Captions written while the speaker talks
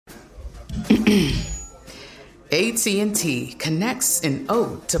AT&T connects an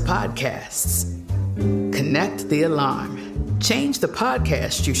ode to podcasts. Connect the alarm. Change the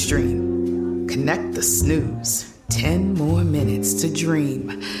podcast you stream. Connect the snooze. 10 more minutes to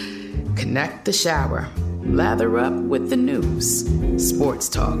dream. Connect the shower. Lather up with the news. Sports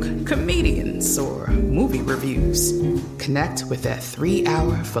talk, comedians, or movie reviews. Connect with that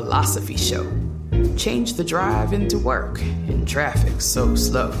 3-hour philosophy show. Change the drive into work in traffic so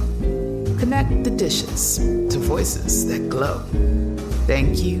slow. Connect the dishes to voices that glow.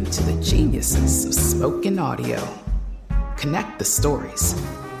 Thank you to the geniuses of spoken audio. Connect the stories.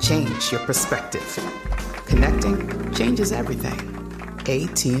 Change your perspective. Connecting changes everything.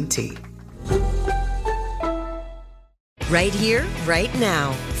 AT&T. Right here, right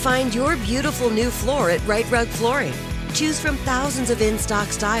now. Find your beautiful new floor at Rite Rug Flooring. Choose from thousands of in-stock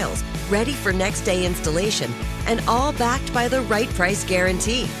styles, ready for next day installation, and all backed by the right price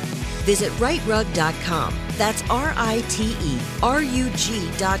guarantee. Visit riterug.com. That's RITERUG.com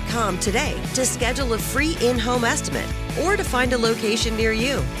today to schedule a free in-home estimate or to find a location near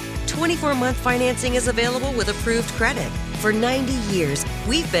you. 24-month financing is available with approved credit. For 90 years,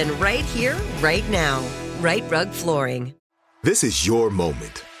 we've been right here, right now. Rite Rug Flooring. This is your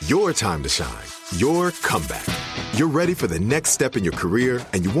moment, your time to shine, your comeback. You're ready for the next step in your career,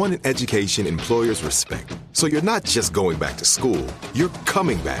 and you want an education employers respect. So you're not just going back to school, you're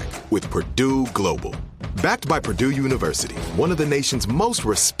coming back with Purdue Global. Backed by Purdue University, one of the nation's most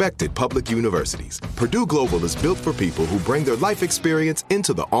respected public universities, Purdue Global is built for people who bring their life experience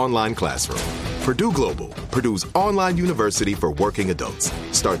into the online classroom. Purdue Global, Purdue's online university for working adults.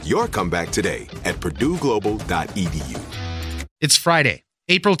 Start your comeback today at purdueglobal.edu. It's Friday,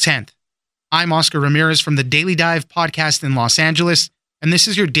 April 10th. I'm Oscar Ramirez from the Daily Dive podcast in Los Angeles, and this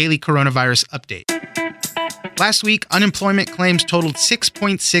is your daily coronavirus update. Last week, unemployment claims totaled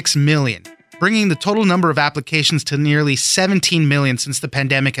 6.6 million, bringing the total number of applications to nearly 17 million since the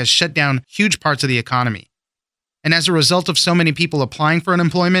pandemic has shut down huge parts of the economy. And as a result of so many people applying for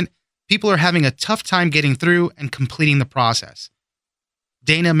unemployment, people are having a tough time getting through and completing the process.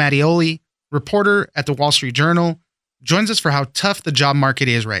 Dana Mattioli, reporter at the Wall Street Journal, joins us for how tough the job market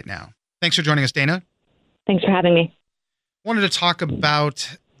is right now. Thanks for joining us, Dana. Thanks for having me. Wanted to talk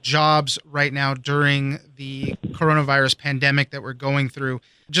about jobs right now during the coronavirus pandemic that we're going through.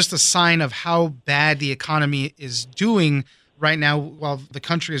 Just a sign of how bad the economy is doing right now while the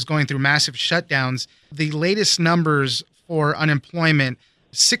country is going through massive shutdowns. The latest numbers for unemployment,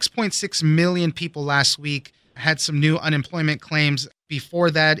 6.6 million people last week had some new unemployment claims. Before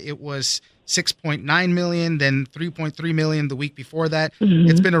that, it was 6.9 million, then 3.3 million the week before that. Mm-hmm.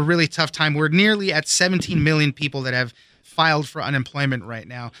 It's been a really tough time. We're nearly at 17 million people that have filed for unemployment right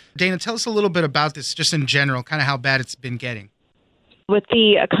now. Dana, tell us a little bit about this just in general, kind of how bad it's been getting. With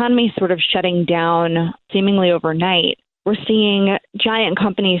the economy sort of shutting down seemingly overnight, we're seeing giant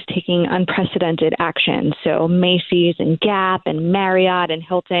companies taking unprecedented action. So Macy's and Gap and Marriott and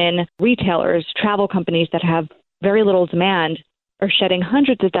Hilton, retailers, travel companies that have very little demand are shedding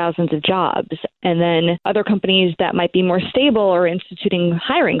hundreds of thousands of jobs. And then other companies that might be more stable are instituting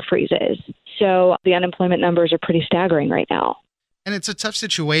hiring freezes. So the unemployment numbers are pretty staggering right now. And it's a tough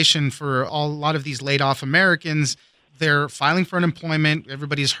situation for a lot of these laid off Americans. They're filing for unemployment.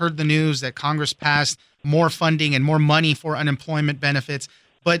 Everybody's heard the news that Congress passed more funding and more money for unemployment benefits.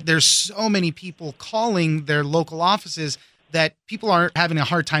 But there's so many people calling their local offices that people are having a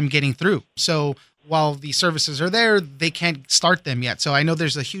hard time getting through. So while the services are there, they can't start them yet. So I know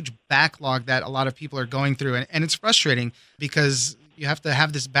there's a huge backlog that a lot of people are going through. And it's frustrating because you have to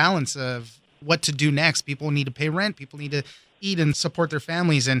have this balance of what to do next. People need to pay rent. People need to eat and support their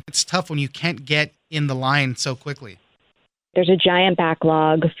families. And it's tough when you can't get in the line so quickly. There's a giant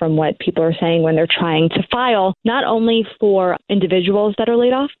backlog from what people are saying when they're trying to file, not only for individuals that are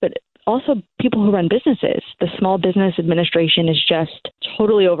laid off, but also people who run businesses. The Small Business Administration is just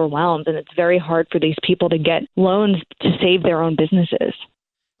totally overwhelmed, and it's very hard for these people to get loans to save their own businesses.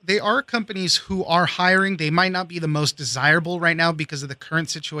 There are companies who are hiring. They might not be the most desirable right now because of the current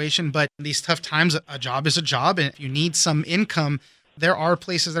situation, but in these tough times, a job is a job. And if you need some income, there are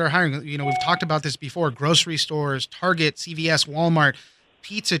places that are hiring. You know, we've talked about this before, grocery stores, Target, CVS, Walmart,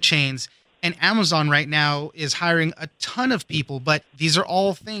 pizza chains. And Amazon right now is hiring a ton of people, but these are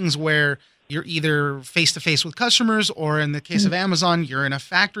all things where you're either face-to-face with customers, or in the case of Amazon, you're in a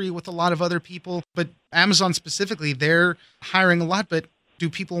factory with a lot of other people. But Amazon specifically, they're hiring a lot, but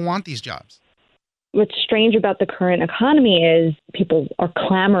do people want these jobs? What's strange about the current economy is people are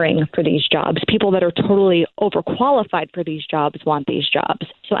clamoring for these jobs. People that are totally overqualified for these jobs want these jobs.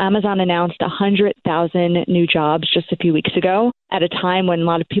 So Amazon announced 100,000 new jobs just a few weeks ago at a time when a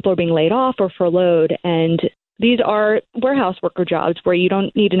lot of people are being laid off or furloughed. And These are warehouse worker jobs where you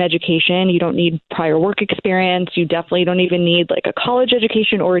don't need an education, you don't need prior work experience, you definitely don't even need like a college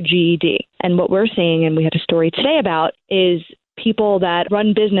education or a GED. And what we're seeing, and we had a story today about, is people that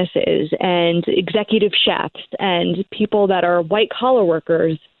run businesses and executive chefs and people that are white-collar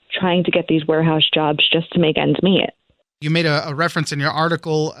workers trying to get these warehouse jobs just to make ends meet. You made a reference in your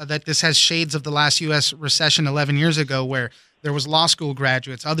article that this has shades of the last U.S. recession 11 years ago, where there was law school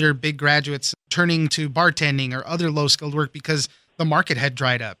graduates, other big graduates turning to bartending or other low-skilled work because the market had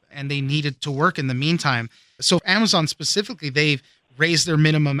dried up and they needed to work in the meantime. So Amazon specifically, they've raised their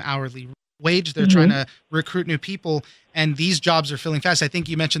minimum hourly wage. They're trying to recruit new people, and these jobs are filling fast. I think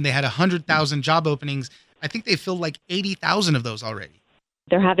you mentioned they had 100,000 job openings. I think they filled like 80,000 of those already.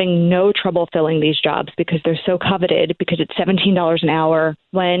 They're having no trouble filling these jobs because they're so coveted, because it's $17 an hour.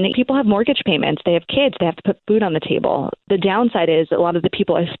 When people have mortgage payments, they have kids, they have to put food on the table. The downside is a lot of the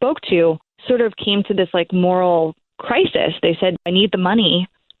people I spoke to sort of came to this like moral crisis. They said, I need the money,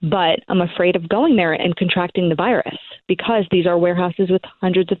 but I'm afraid of going there and contracting the virus because these are warehouses with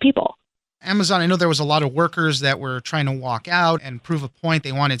hundreds of people. Amazon, I know there was a lot of workers that were trying to walk out and prove a point.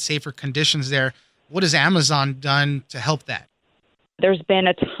 They wanted safer conditions there. What has Amazon done to help that? There's been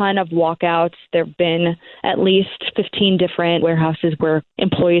a ton of walkouts. There have been at least 15 different warehouses where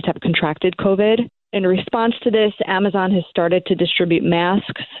employees have contracted COVID. In response to this, Amazon has started to distribute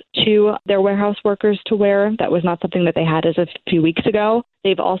masks to their warehouse workers to wear. That was not something that they had as of a few weeks ago.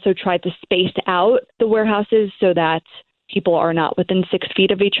 They've also tried to space out the warehouses so that people are not within 6 feet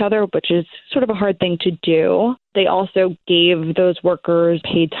of each other, which is sort of a hard thing to do. They also gave those workers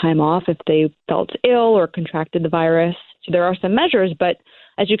paid time off if they felt ill or contracted the virus. So there are some measures, but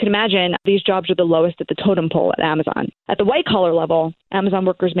as you can imagine, these jobs are the lowest at the totem pole at Amazon. At the white-collar level, Amazon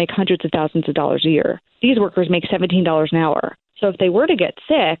workers make hundreds of thousands of dollars a year. These workers make $17 an hour. So if they were to get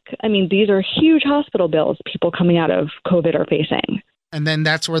sick, I mean, these are huge hospital bills people coming out of COVID are facing. And then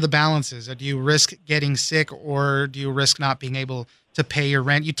that's where the balance is. Do you risk getting sick or do you risk not being able to pay your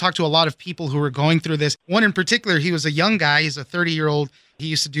rent? You talked to a lot of people who were going through this. One in particular, he was a young guy. He's a 30-year-old. He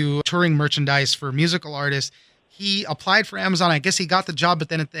used to do touring merchandise for musical artists. He applied for Amazon. I guess he got the job, but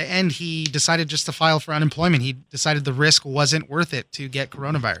then at the end, he decided just to file for unemployment. He decided the risk wasn't worth it to get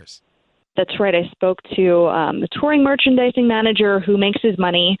coronavirus. That's right. I spoke to the touring merchandising manager who makes his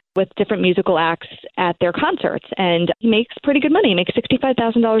money with different musical acts at their concerts. And he makes pretty good money. He makes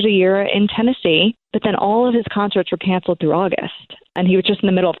 $65,000 a year in Tennessee. But then all of his concerts were canceled through August. And he was just in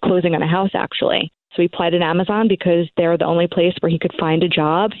the middle of closing on a house, actually. So he applied at Amazon because they're the only place where he could find a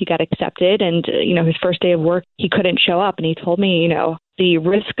job. He got accepted. And, his first day of work, he couldn't show up. And he told me, the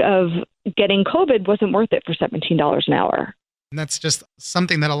risk of getting COVID wasn't worth it for $17 an hour. And that's just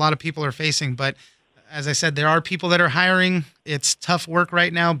something that a lot of people are facing. But as I said, there are people that are hiring. It's tough work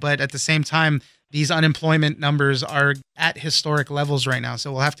right now. But at the same time, these unemployment numbers are at historic levels right now.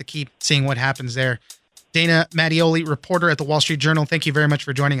 So we'll have to keep seeing what happens there. Dana Mattioli, reporter at the Wall Street Journal, thank you very much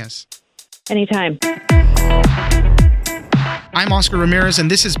for joining us. Anytime. I'm Oscar Ramirez, and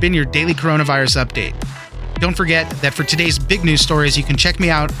this has been your Daily Coronavirus Update. Don't forget that for today's big news stories, you can check me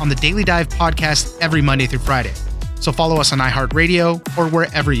out on the Daily Dive podcast every Monday through Friday. So follow us on iHeartRadio or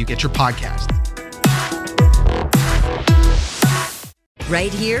wherever you get your podcasts.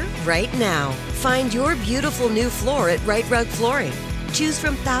 Right here, right now. Find your beautiful new floor at Right Rug Flooring. Choose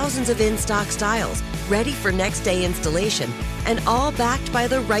from thousands of in-stock styles, ready for next day installation, and all backed by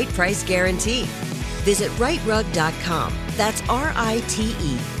the right price guarantee. Visit rightrug.com. That's RITERUG.com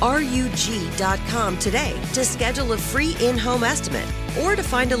today to schedule a free in-home estimate or to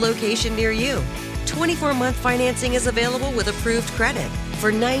find a location near you. 24-month financing is available with approved credit.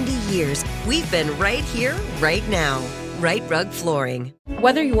 For 90 years, we've been right here, right now. Right Rug Flooring.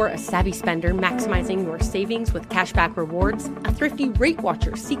 Whether you're a savvy spender maximizing your savings with cashback rewards, a thrifty rate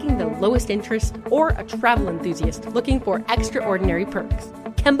watcher seeking the lowest interest, or a travel enthusiast looking for extraordinary perks,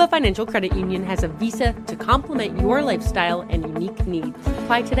 Kemba Financial Credit Union has a visa to complement your lifestyle and unique needs.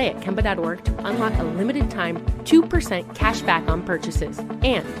 Apply today at Kemba.org to unlock a limited-time 2% cash back on purchases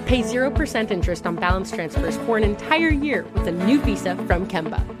and pay 0% interest on balance transfers for an entire year with a new visa from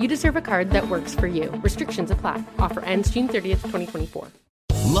Kemba. You deserve a card that works for you. Restrictions apply. Offer ends June 30th, 2024.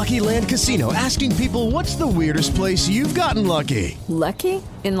 Lucky Land Casino, asking people, what's the weirdest place you've gotten lucky? Lucky?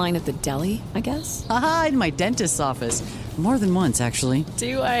 In line at the deli, I guess? Aha, in my dentist's office. More than once, actually.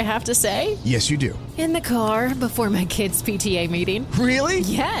 Do I have to say? Yes, you do. In the car before my kids' PTA meeting. Really?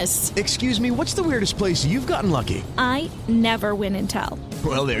 Yes. Excuse me, what's the weirdest place you've gotten lucky? I never win and tell.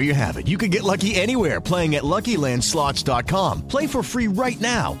 Well, there you have it. You can get lucky anywhere, playing at LuckyLandSlots.com. Play for free right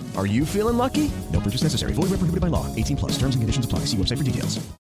now. Are you feeling lucky? No purchase necessary. Void where prohibited by law. 18+. Terms and conditions apply. See website for details.